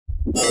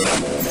Hey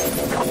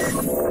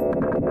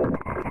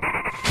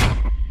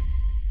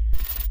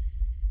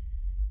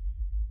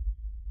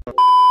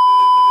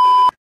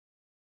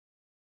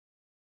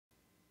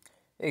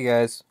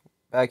guys,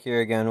 back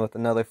here again with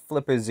another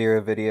Flipper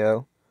Zero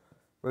video.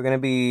 We're going to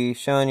be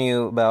showing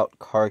you about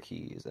car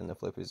keys in the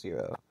Flipper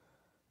Zero.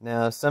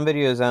 Now, some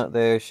videos out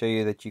there show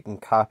you that you can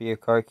copy a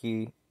car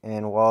key,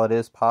 and while it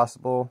is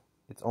possible,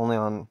 it's only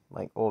on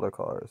like older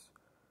cars.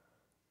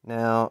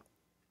 Now,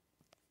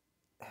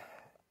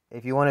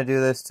 if you want to do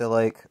this to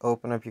like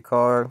open up your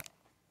car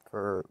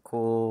for a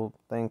cool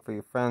thing for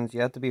your friends,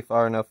 you have to be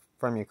far enough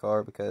from your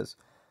car because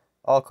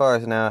all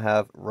cars now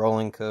have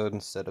rolling code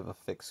instead of a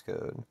fixed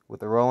code.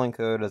 With the rolling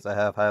code, as I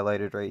have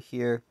highlighted right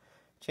here,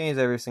 changes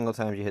every single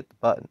time you hit the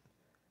button.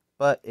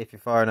 But if you're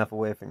far enough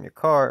away from your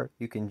car,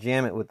 you can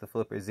jam it with the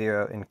Flipper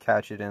Zero and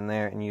catch it in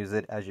there and use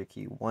it as your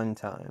key one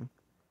time.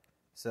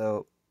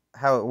 So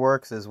how it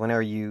works is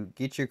whenever you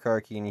get your car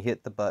key and you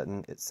hit the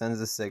button, it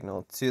sends a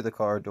signal to the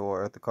car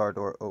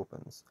door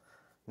opens.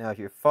 Now, if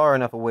you're far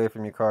enough away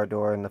from your car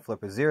door and the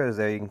Flipper Zero is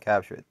there, you can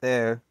capture it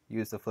there,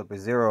 use the Flipper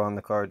Zero on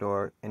the car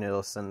door, and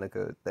it'll send the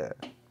code there.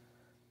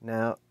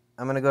 Now,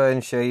 I'm going to go ahead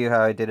and show you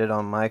how I did it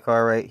on my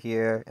car right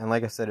here. And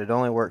like I said, it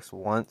only works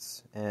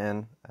once,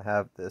 and I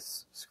have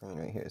this screen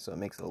right here, so it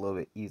makes it a little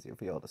bit easier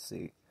for y'all to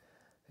see.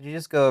 You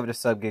just go over to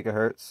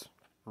sub-gigahertz,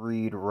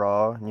 read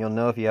raw, and you'll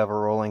know if you have a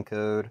rolling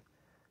code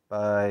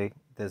by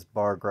this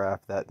bar graph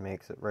that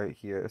makes it right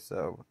here.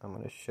 So I'm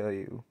going to show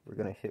you. We're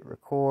going to hit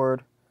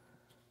record.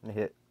 I'm going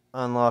to hit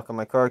unlock on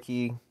my car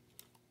key.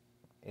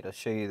 It'll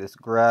show you this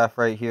graph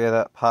right here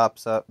that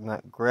pops up, and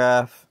that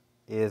graph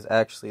is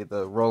actually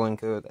the rolling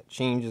code that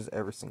changes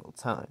every single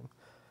time.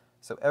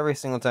 So every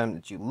single time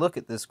that you look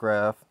at this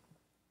graph,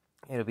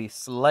 it'll be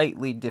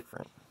slightly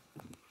different.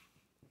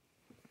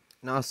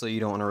 And also, you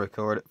don't want to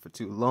record it for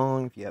too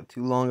long. If you have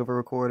too long of a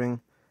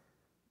recording,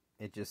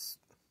 it just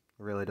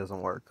really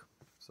doesn't work.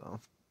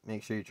 So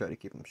make sure you try to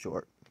keep them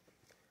short.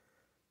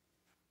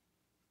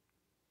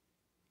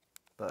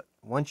 But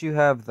once you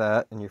have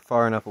that and you're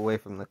far enough away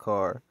from the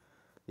car,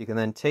 you can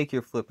then take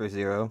your Flipper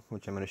Zero,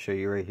 which I'm going to show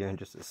you right here in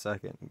just a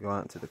second, go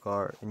out to the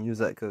car and use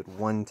that code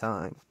one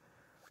time.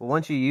 But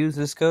once you use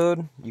this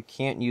code, you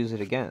can't use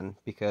it again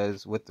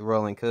because with the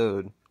rolling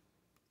code,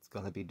 it's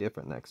going to be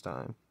different next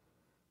time.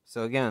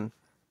 So again,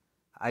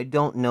 I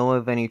don't know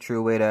of any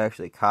true way to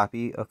actually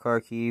copy a car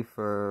key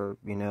for,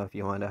 if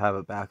you want to have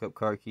a backup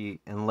car key,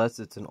 unless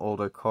it's an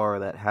older car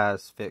that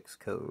has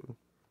fixed code.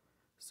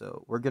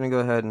 So we're going to go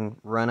ahead and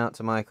run out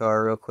to my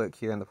car real quick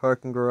here in the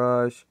parking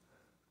garage,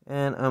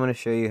 and I'm going to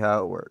show you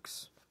how it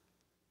works.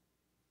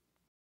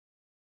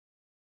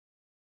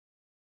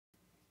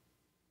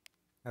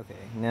 Okay,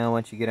 now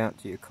once you get out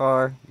to your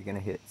car, you're going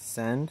to hit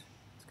send.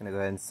 It's going to go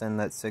ahead and send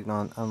that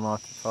signal and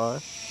unlock your car.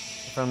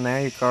 From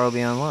there, your car will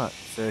be unlocked.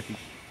 So if you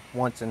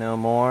want to know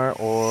more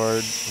or,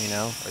 are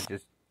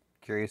just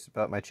curious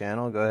about my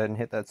channel, go ahead and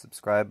hit that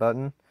subscribe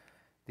button.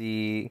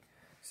 The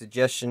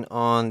suggestion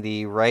on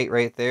the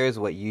right there is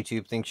what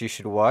YouTube thinks you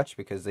should watch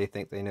because they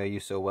think they know you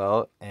so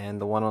well,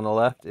 and the one on the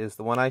left is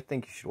the one I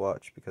think you should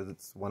watch because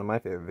it's one of my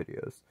favorite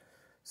videos.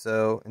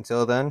 So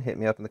until then, hit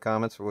me up in the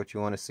comments for what you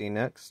want to see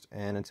next,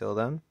 and until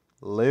then,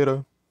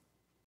 later.